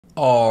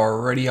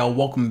Alrighty, y'all,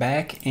 welcome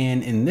back.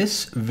 And in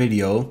this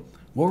video,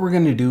 what we're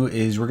going to do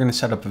is we're going to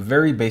set up a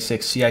very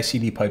basic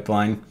CI/CD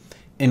pipeline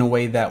in a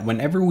way that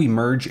whenever we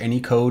merge any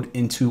code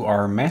into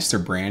our master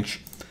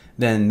branch,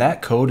 then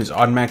that code is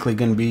automatically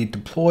going to be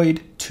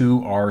deployed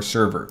to our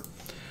server.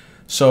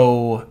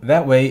 So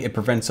that way it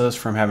prevents us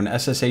from having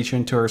SSH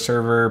into our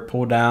server,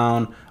 pull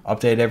down,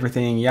 update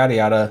everything, yada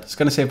yada. It's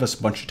going to save us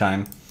a bunch of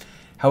time.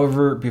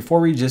 However, before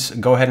we just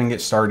go ahead and get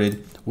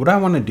started, what I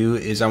want to do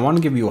is I want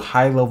to give you a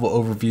high-level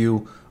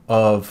overview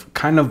of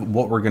kind of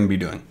what we're going to be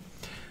doing.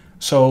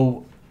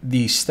 So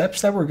the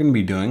steps that we're going to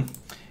be doing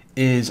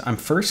is I'm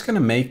first going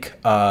to make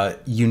a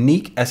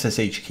unique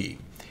SSH key.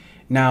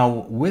 Now,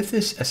 with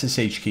this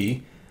SSH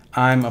key,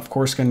 I'm of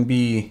course going to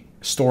be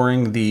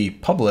storing the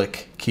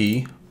public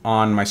key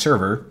on my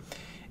server.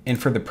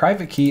 And for the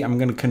private key, I'm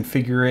going to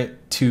configure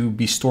it to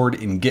be stored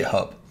in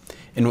GitHub.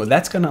 And what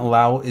that's going to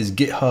allow is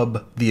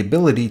GitHub the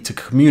ability to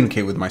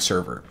communicate with my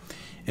server.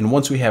 And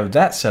once we have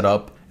that set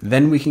up,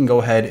 then we can go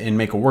ahead and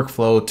make a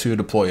workflow to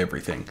deploy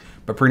everything.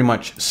 But pretty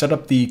much set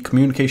up the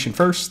communication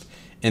first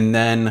and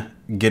then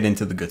get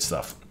into the good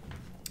stuff.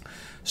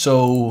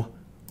 So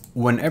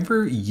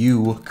whenever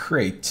you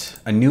create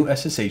a new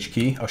SSH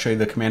key, I'll show you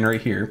the command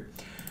right here.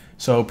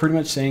 So pretty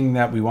much saying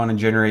that we want to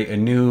generate a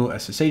new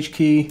SSH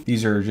key.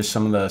 These are just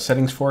some of the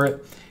settings for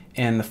it.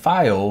 And the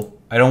file,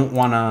 I don't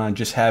want to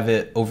just have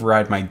it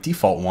override my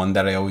default one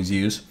that I always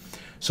use.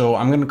 So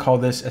I'm going to call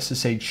this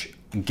SSH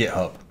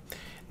GitHub.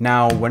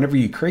 Now, whenever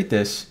you create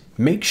this,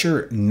 make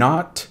sure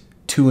not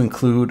to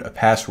include a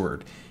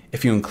password.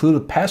 If you include a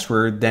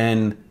password,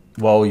 then,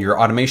 well, your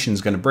automation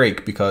is going to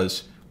break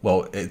because,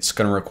 well, it's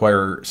going to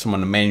require someone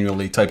to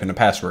manually type in a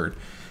password.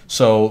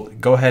 So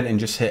go ahead and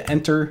just hit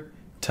enter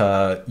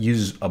to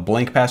use a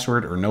blank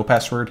password or no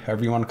password,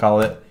 however you want to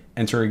call it.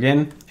 Enter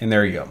again, and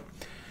there you go.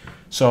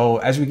 So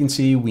as we can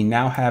see, we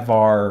now have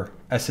our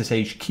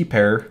SSH key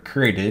pair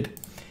created,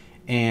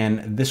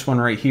 and this one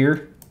right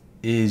here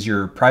is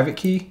your private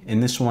key,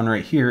 and this one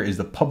right here is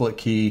the public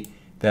key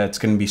that's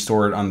going to be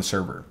stored on the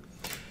server.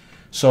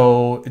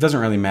 So it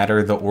doesn't really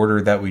matter the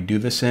order that we do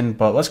this in,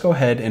 but let's go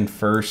ahead and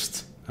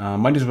first,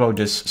 might as well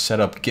just set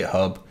up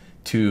GitHub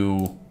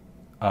to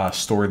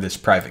store this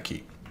private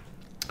key.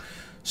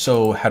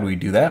 So how do we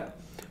do that?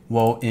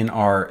 Well, in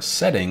our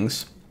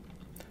settings,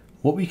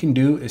 what we can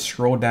do is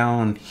scroll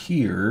down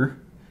here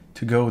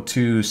to go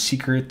to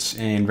secrets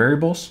and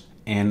variables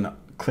and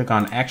click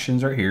on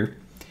actions right here.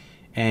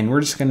 And we're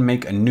just going to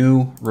make a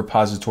new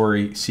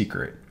repository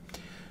secret.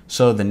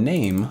 So the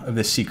name of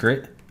this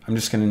secret, I'm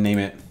just going to name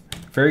it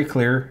very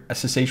clear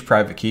SSH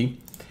private key.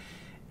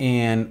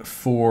 And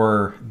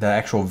for the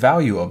actual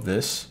value of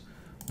this,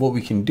 what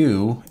we can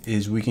do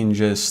is we can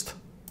just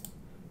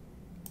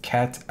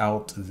cat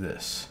out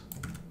this.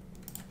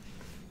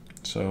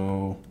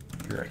 So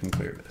here I can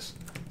clear this.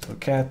 So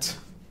cat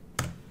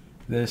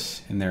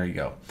this, and there you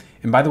go.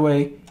 And by the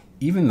way,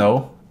 even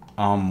though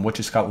what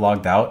just got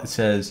logged out, it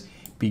says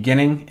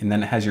beginning and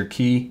then it has your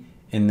key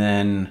and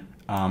then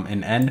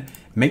an end,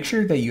 make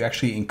sure that you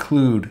actually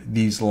include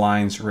these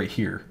lines right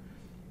here.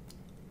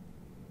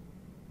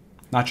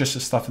 Not just the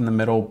stuff in the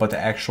middle, but the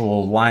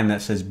actual line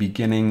that says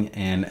beginning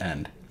and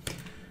end.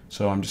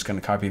 So I'm just going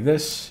to copy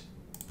this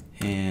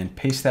and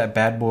paste that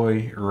bad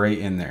boy right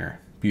in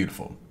there.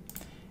 Beautiful.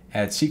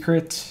 Add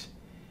secret.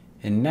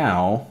 And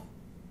now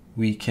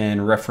we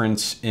can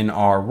reference in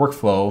our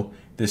workflow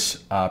this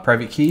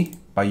private key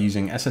by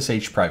using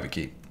SSH private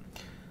key.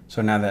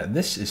 So now that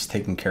this is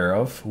taken care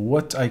of,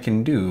 what I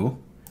can do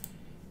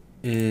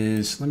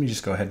is, let me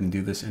just go ahead and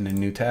do this in a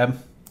new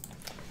tab.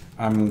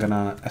 I'm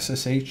gonna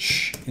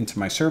SSH into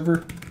my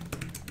server,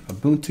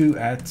 Ubuntu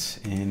at,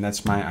 and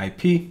that's my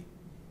IP.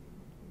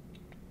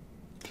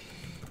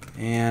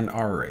 And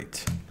all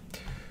right.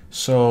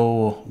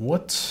 So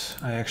what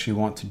I actually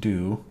want to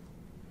do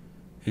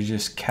is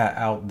just cat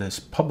out this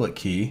public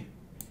key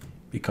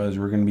because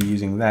we're going to be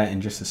using that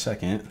in just a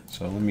second.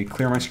 So let me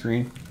clear my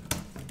screen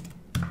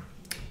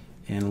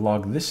and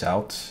log this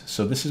out.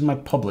 So this is my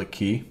public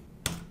key.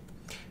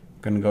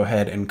 I'm going to go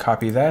ahead and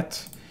copy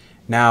that.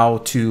 Now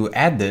to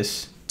add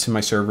this to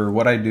my server,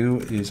 what I do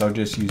is I'll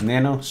just use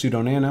nano,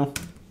 sudo nano,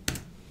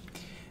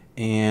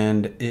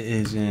 and it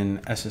is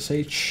in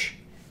SSH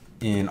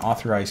in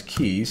authorized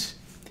keys.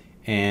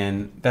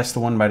 And that's the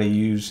one that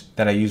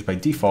I use by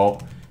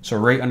default. So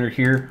right under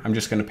here, I'm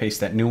just going to paste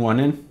that new one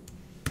in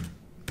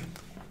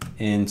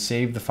and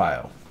save the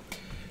file.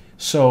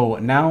 So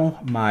now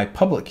my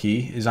public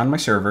key is on my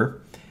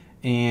server,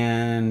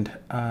 and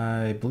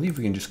I believe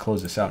we can just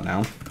close this out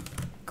now.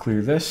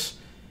 Clear this,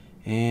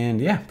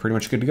 and yeah, pretty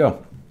much good to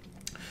go.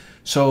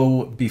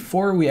 So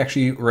before we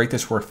actually write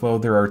this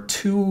workflow, there are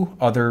two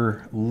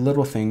other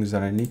little things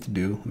that I need to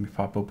do. Let me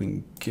pop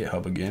open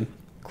GitHub again,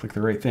 click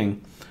the right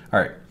thing. All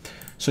right.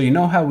 So you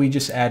know how we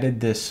just added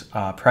this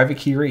private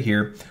key right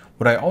here.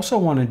 What I also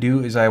want to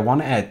do is I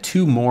want to add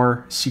two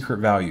more secret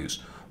values.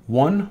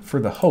 One for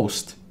the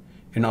host.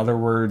 In other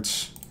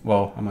words,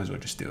 well, I might as well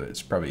just do it.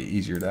 It's probably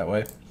easier that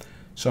way.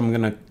 So I'm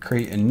going to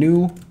create a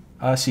new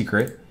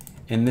secret,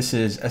 and this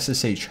is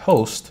SSH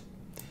host.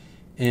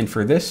 And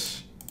for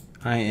this,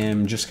 I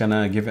am just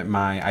gonna give it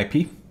my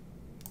IP.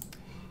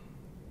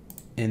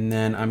 And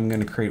then I'm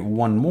gonna create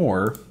one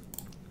more.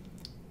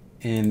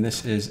 And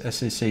this is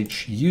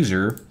SSH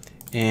user.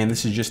 And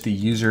this is just the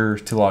user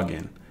to log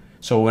in.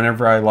 So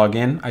whenever I log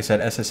in, I said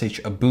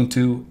SSH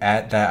Ubuntu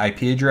at that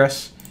IP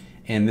address.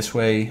 And this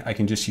way I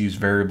can just use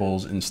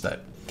variables instead.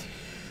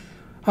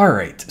 All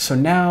right, so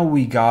now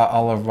we got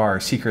all of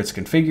our secrets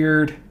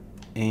configured.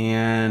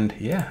 And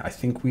yeah, I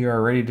think we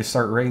are ready to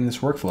start writing this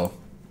workflow.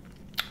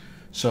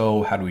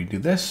 So how do we do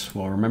this?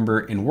 Well,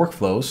 remember in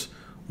workflows,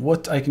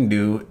 what I can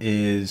do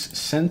is,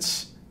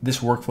 since this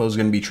workflow is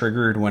going to be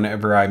triggered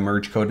whenever I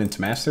merge code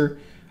into master,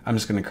 I'm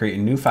just going to create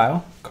a new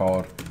file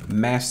called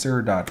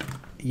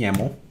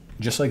master.yaml,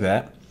 just like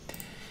that.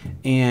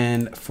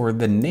 And for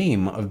the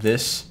name of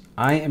this,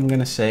 I am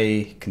going to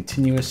say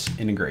continuous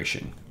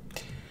integration.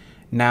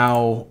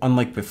 Now,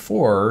 unlike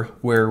before,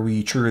 where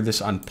we trigger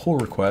this on pull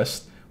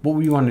request, what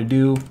we want to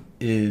do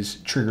is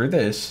trigger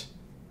this.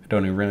 I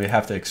don't even really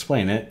have to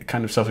explain it,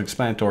 kind of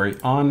self-explanatory,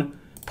 on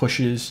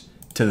pushes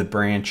to the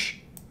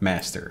branch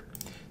master.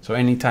 So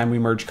anytime we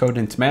merge code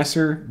into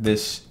master,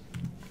 this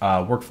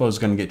workflow is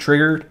going to get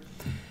triggered.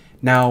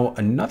 Now,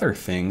 another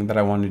thing that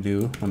I want to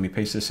do, let me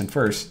paste this in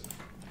first,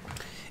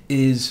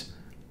 is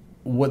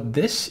what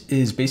this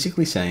is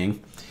basically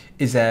saying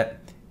is that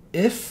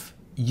if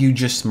you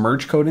just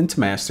merge code into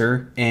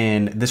master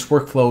and this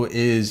workflow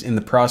is in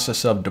the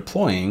process of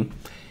deploying,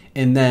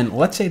 and then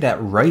let's say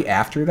that right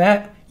after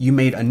that, you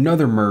made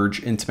another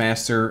merge into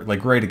master,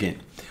 like right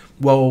again.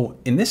 Well,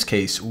 in this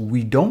case,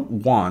 we don't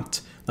want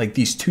like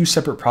these two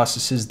separate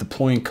processes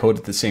deploying code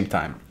at the same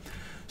time.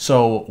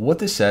 So what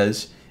this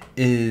says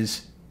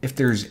is if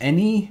there's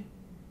any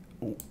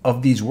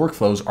of these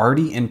workflows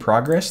already in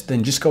progress,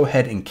 then just go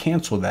ahead and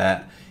cancel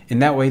that. And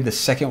that way the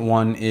second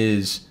one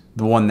is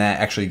the one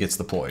that actually gets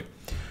deployed.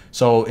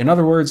 So in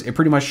other words, it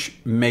pretty much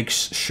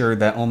makes sure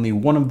that only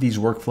one of these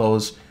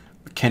workflows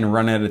can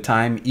run at a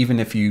time, even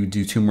if you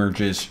do two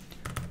merges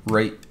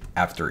right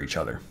after each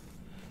other.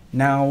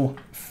 Now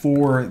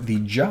for the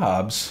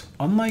jobs,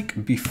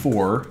 unlike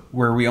before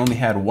where we only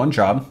had one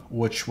job,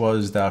 which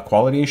was the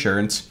quality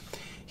assurance,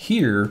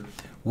 here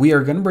we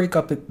are going to break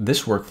up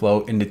this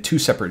workflow into two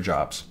separate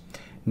jobs.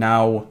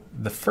 Now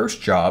the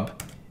first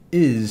job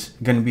is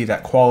going to be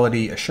that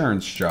quality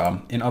assurance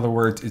job. In other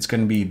words, it's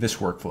going to be this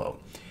workflow.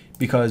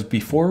 Because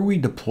before we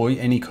deploy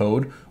any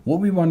code, what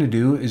we want to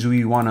do is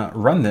we want to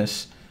run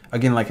this,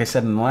 again, like I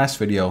said in the last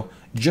video,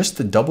 just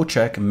to double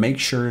check and make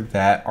sure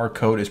that our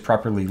code is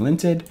properly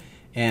linted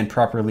and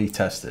properly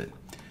tested.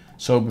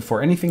 So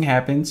before anything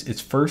happens,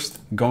 it's first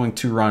going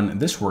to run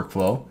this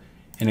workflow.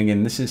 And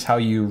again, this is how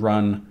you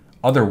run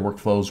other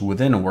workflows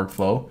within a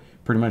workflow.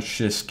 Pretty much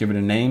just give it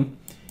a name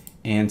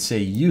and say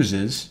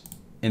uses,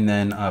 and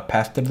then a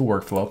path to the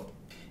workflow.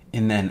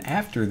 And then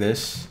after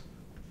this,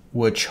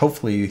 which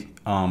hopefully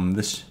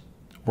this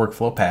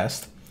workflow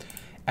passed,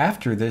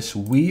 after this,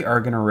 we are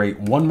going to write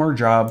one more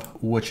job,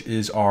 which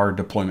is our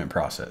deployment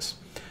process.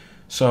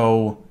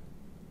 So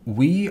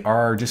we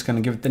are just going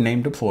to give it the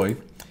name deploy,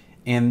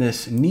 and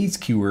this needs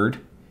keyword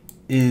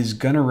is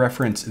going to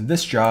reference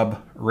this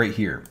job right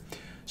here.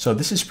 So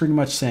this is pretty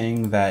much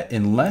saying that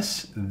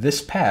unless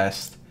this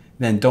passed,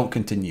 then don't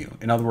continue.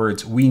 In other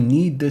words, we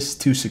need this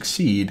to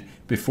succeed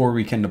before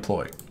we can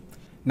deploy.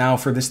 Now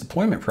for this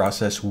deployment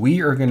process,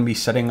 we are going to be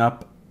setting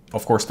up,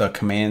 of course, the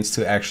commands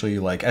to actually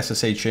like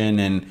SSH in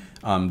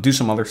and do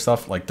some other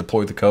stuff like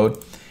deploy the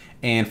code.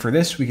 And for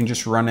this, we can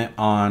just run it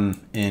on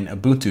an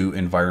Ubuntu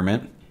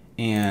environment.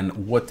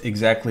 And what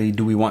exactly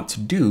do we want to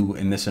do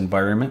in this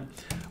environment?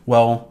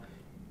 Well,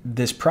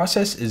 this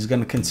process is going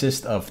to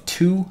consist of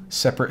two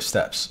separate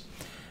steps.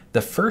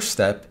 The first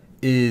step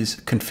is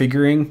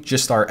configuring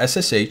just our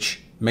SSH,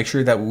 make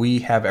sure that we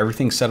have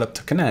everything set up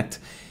to connect.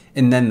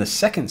 And then the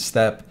second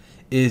step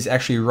is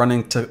actually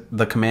running to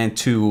the command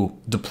to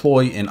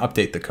deploy and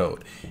update the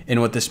code.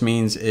 And what this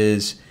means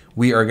is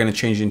we are going to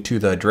change into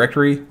the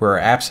directory where our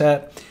app's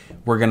at.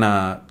 We're going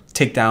to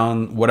take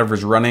down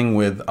whatever's running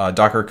with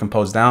Docker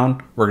compose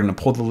down. We're going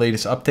to pull the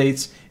latest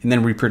updates, and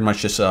then we pretty much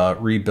just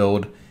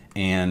rebuild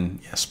and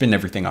spin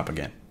everything up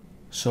again.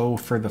 So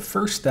for the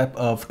first step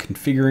of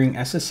configuring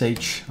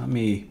SSH, let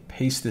me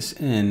paste this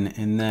in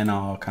and then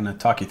I'll kind of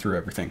talk you through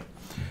everything.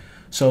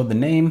 So the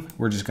name,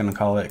 we're just going to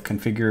call it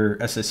configure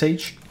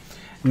SSH.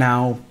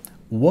 Now,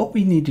 what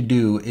we need to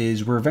do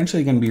is we're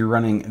eventually going to be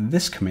running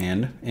this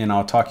command, and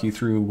I'll talk you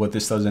through what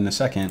this does in a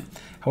second.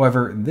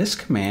 However, this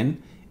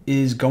command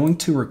is going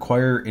to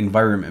require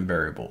environment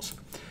variables.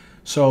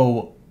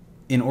 So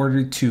in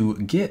order to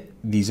get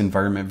these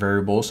environment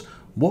variables,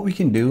 what we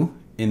can do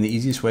in the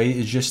easiest way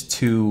is just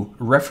to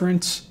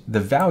reference the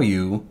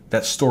value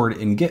that's stored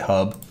in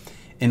GitHub,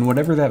 and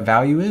whatever that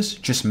value is,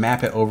 just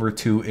map it over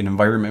to an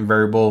environment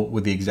variable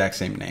with the exact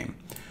same name.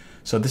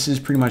 So this is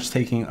pretty much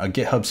taking a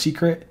GitHub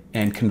secret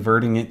and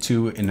converting it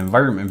to an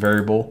environment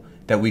variable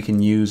that we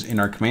can use in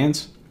our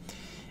commands.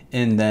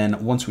 And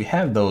then once we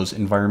have those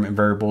environment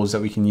variables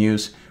that we can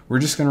use, we're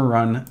just going to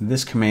run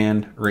this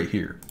command right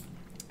here.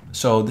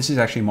 So this is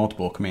actually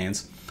multiple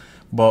commands,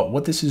 But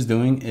what this is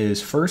doing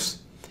is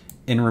first,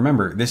 and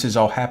remember, this is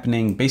all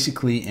happening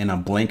basically in a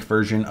blank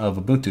version of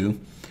Ubuntu.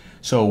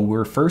 So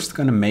we're first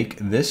going to make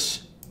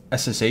this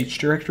SSH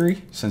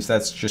directory, since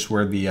that's just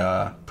where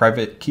the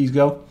private keys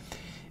go.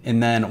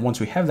 And then once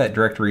we have that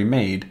directory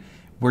made,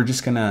 we're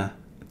just going to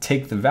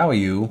take the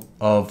value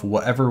of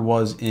whatever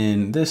was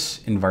in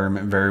this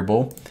environment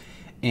variable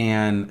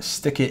and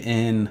stick it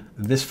in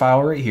this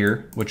file right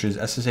here, which is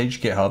SSH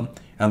GitHub.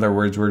 In other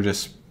words, we're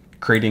just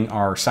creating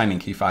our signing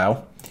key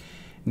file.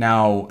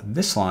 Now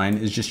this line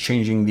is just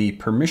changing the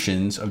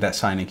permissions of that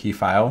signing key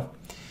file.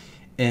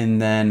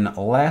 And then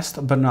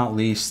last but not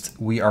least,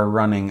 we are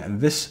running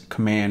this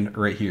command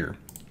right here.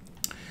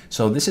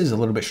 So this is a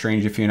little bit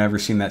strange if you've never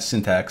seen that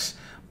syntax,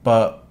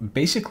 but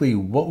basically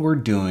what we're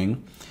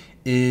doing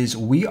is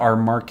we are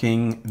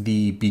marking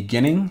the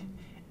beginning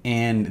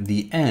and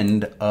the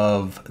end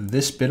of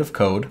this bit of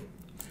code,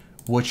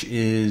 which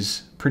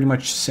is pretty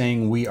much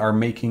saying we are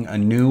making a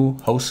new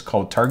host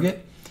called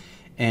target.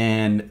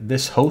 And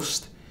this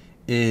host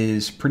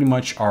is pretty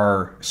much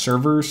our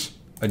server's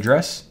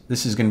address.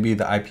 This is going to be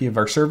the IP of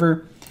our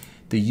server.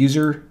 The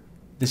user,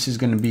 this is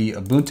going to be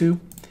Ubuntu.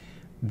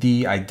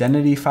 The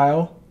identity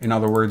file, in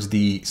other words,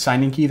 the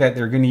signing key that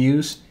they're going to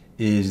use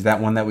is that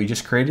one that we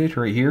just created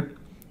right here.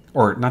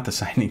 Or not the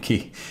signing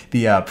key,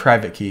 the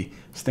private key.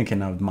 I was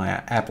thinking of my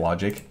app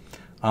logic.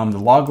 The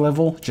log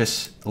level,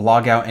 just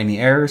log out any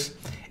errors.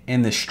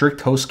 And the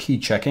strict host key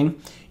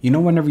checking. You know,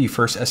 whenever you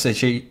first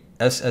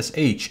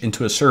SSH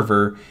into a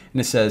server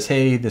and it says,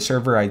 hey, the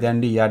server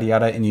identity, yada,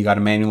 yada, and you got to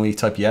manually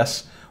type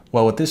yes.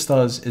 Well, what this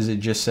does is it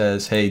just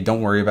says, hey,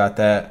 don't worry about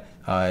that.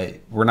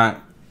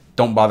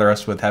 Don't bother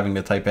us with having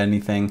to type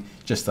anything.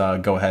 Just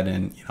go ahead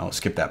and,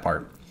 skip that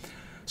part.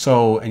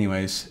 So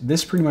anyways,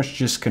 this pretty much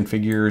just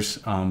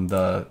configures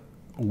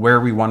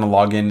where we want to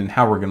log in and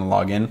how we're going to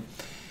log in.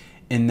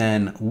 And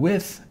then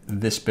with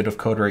this bit of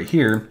code right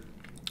here,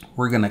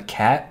 we're going to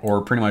cat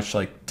or pretty much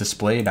like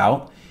display it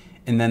out.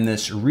 And then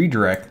this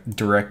redirect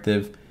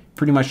directive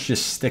pretty much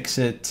just sticks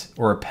it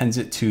or appends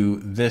it to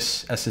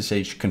this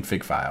SSH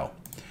config file.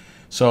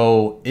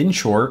 So in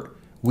short,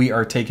 we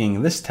are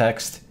taking this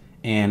text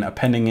and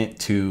appending it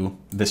to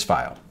this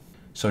file.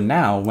 So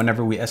now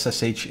whenever we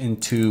SSH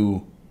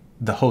into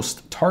the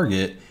host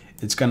target,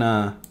 it's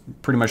gonna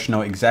pretty much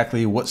know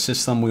exactly what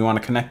system we want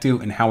to connect to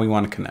and how we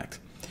want to connect.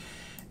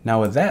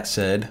 Now with that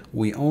said,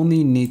 we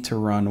only need to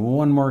run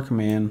one more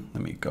command.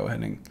 Let me go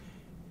ahead and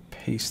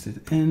paste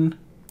it in.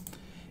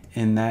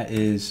 And that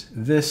is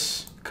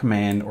this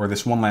command, or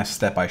this one last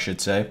step, I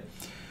should say.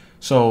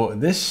 So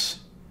this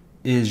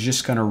is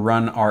just gonna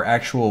run our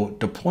actual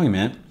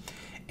deployment.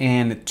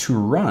 And to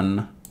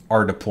run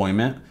our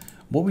deployment,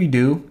 what we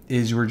do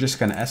is we're just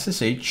gonna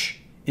SSH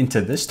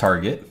into this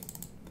target.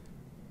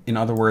 In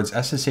other words,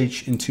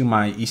 SSH into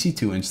my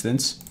EC2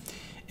 instance.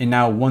 And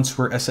now once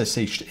we're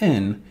SSH'd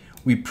in,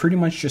 we pretty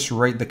much just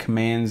write the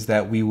commands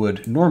that we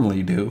would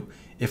normally do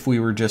if we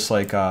were just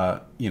like,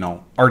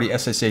 already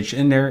SSH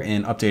in there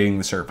and updating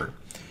the server.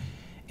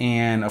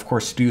 And of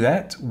course, to do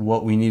that,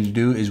 what we need to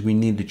do is we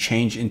need to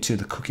change into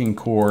the cooking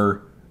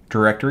core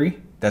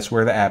directory. That's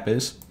where the app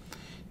is.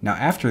 Now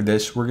after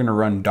this, we're gonna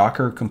run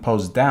docker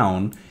compose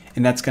down,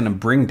 and that's gonna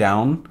bring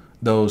down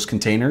those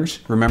containers.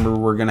 Remember,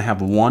 we're gonna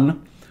have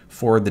one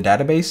for the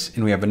database,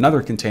 and we have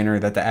another container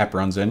that the app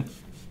runs in.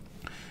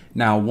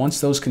 Now, once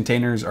those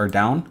containers are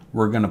down,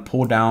 we're gonna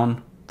pull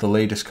down the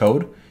latest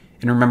code.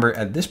 And remember,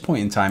 at this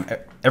point in time,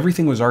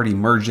 everything was already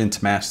merged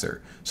into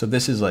master. So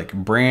this is like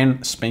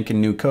brand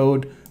spanking new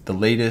code, the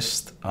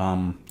latest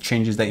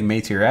changes that you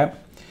made to your app.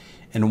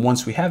 And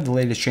once we have the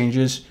latest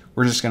changes,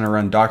 we're just gonna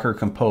run docker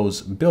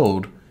compose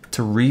build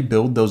to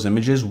rebuild those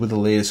images with the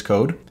latest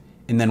code.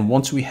 And then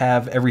once we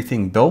have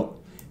everything built,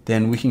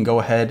 then we can go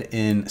ahead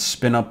and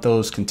spin up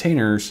those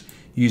containers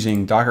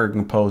using docker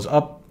compose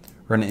up,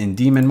 run it in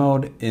daemon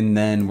mode, and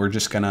then we're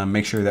just gonna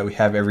make sure that we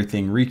have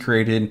everything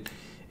recreated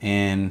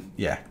and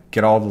yeah,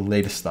 get all the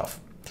latest stuff.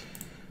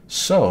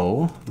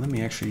 So let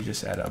me actually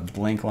just add a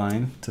blank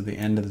line to the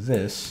end of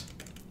this.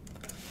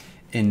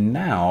 And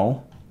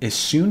now, as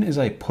soon as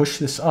I push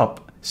this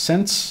up,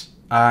 since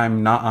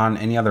I'm not on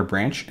any other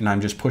branch and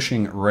I'm just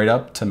pushing right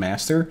up to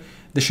master,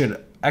 this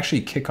should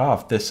actually kick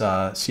off this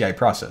CI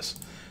process.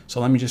 So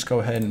let me just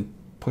go ahead and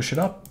push it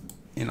up,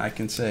 and I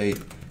can say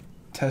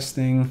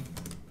testing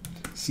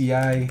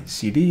CI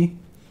CD,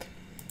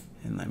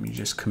 and let me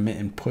just commit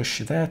and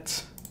push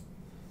that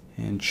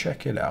and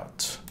check it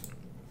out.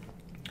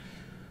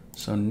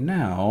 So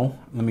now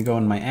let me go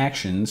in my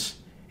actions,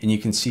 and you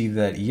can see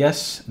that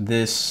yes,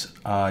 this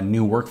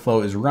new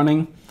workflow is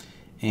running,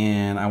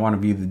 and I want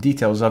to view the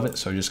details of it.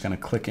 So I'm just going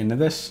to click into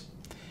this,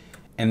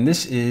 and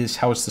this is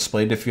how it's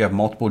displayed if you have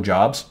multiple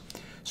jobs.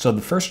 So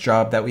the first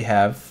job that we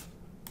have,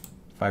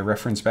 if I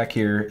reference back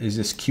here, is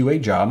this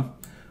QA job.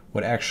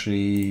 What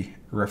actually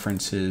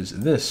references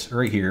this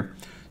right here.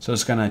 So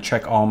it's gonna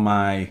check all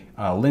my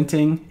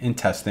linting and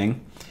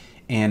testing.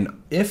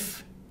 And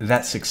if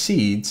that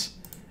succeeds,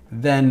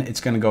 then it's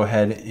gonna go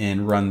ahead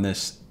and run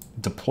this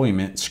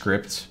deployment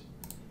script.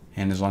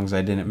 And as long as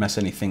I didn't mess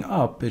anything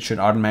up, it should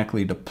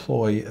automatically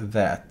deploy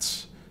that.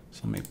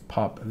 So let me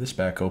pop this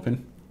back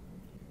open.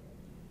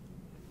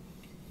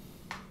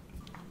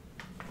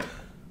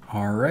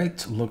 All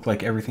right, looked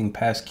like everything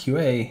passed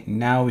QA.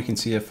 Now we can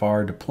see if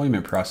our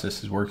deployment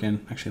process is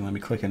working. Actually, let me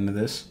click into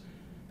this.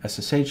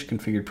 SSH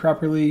configured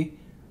properly,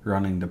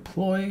 running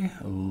deploy,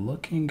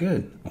 looking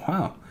good.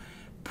 Wow,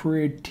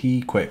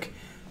 pretty quick.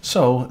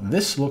 So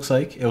this looks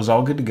like it was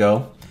all good to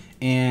go,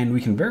 and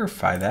we can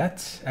verify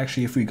that.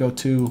 Actually, if we go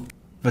to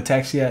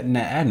Vataxia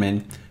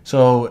NetAdmin,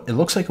 so it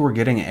looks like we're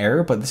getting an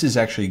error, but this is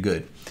actually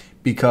good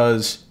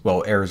because,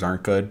 well, errors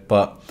aren't good,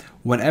 but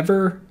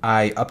whenever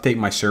I update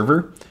my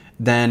server,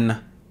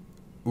 then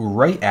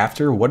right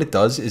after, what it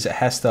does is it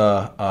has to,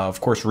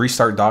 of course,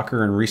 restart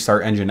Docker and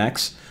restart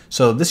Nginx.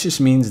 So this just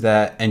means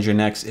that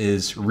Nginx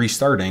is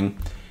restarting.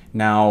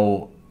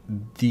 Now,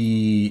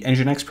 the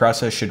Nginx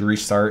process should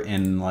restart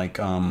in like,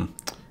 I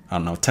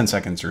don't know, 10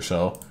 seconds or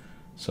so.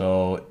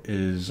 So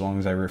as long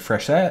as I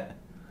refresh that,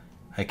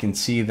 I can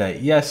see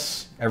that,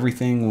 yes,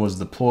 everything was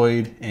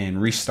deployed and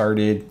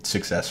restarted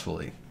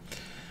successfully.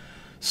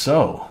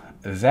 So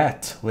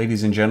that,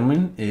 ladies and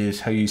gentlemen,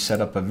 is how you set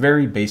up a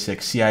very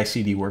basic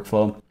CI/CD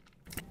workflow.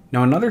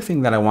 Now, another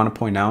thing that I want to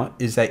point out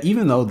is that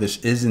even though this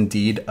is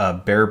indeed a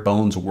bare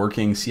bones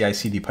working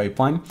CI/CD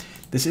pipeline,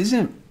 this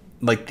isn't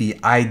like the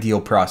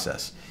ideal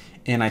process.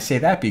 And I say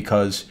that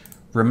because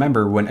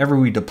remember, whenever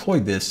we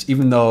deployed this,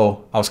 even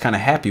though I was kind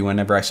of happy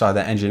whenever I saw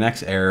that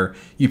Nginx error,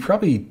 you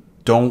probably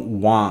don't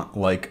want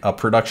like a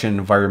production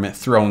environment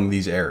throwing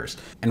these errors.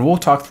 And we'll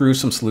talk through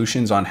some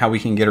solutions on how we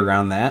can get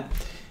around that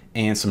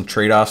and some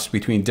trade-offs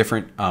between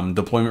different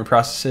deployment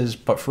processes.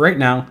 But for right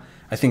now,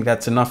 I think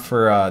that's enough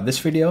for this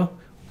video.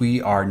 We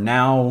are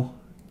now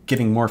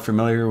getting more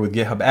familiar with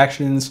GitHub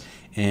Actions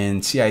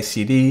and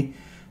CI/CD.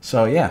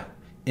 So yeah,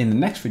 in the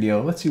next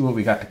video, let's see what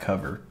we got to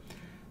cover.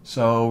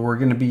 So we're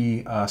going to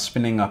be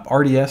spinning up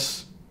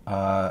RDS,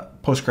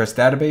 Postgres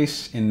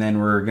database, and then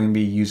we're going to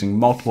be using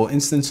multiple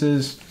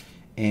instances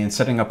and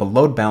setting up a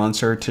load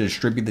balancer to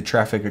distribute the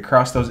traffic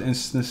across those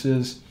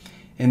instances,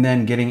 and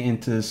then getting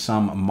into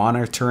some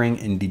monitoring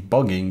and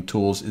debugging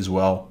tools as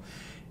well.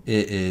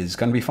 It is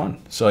going to be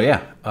fun. So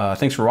yeah,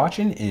 thanks for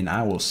watching, and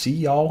I will see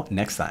y'all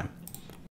next time.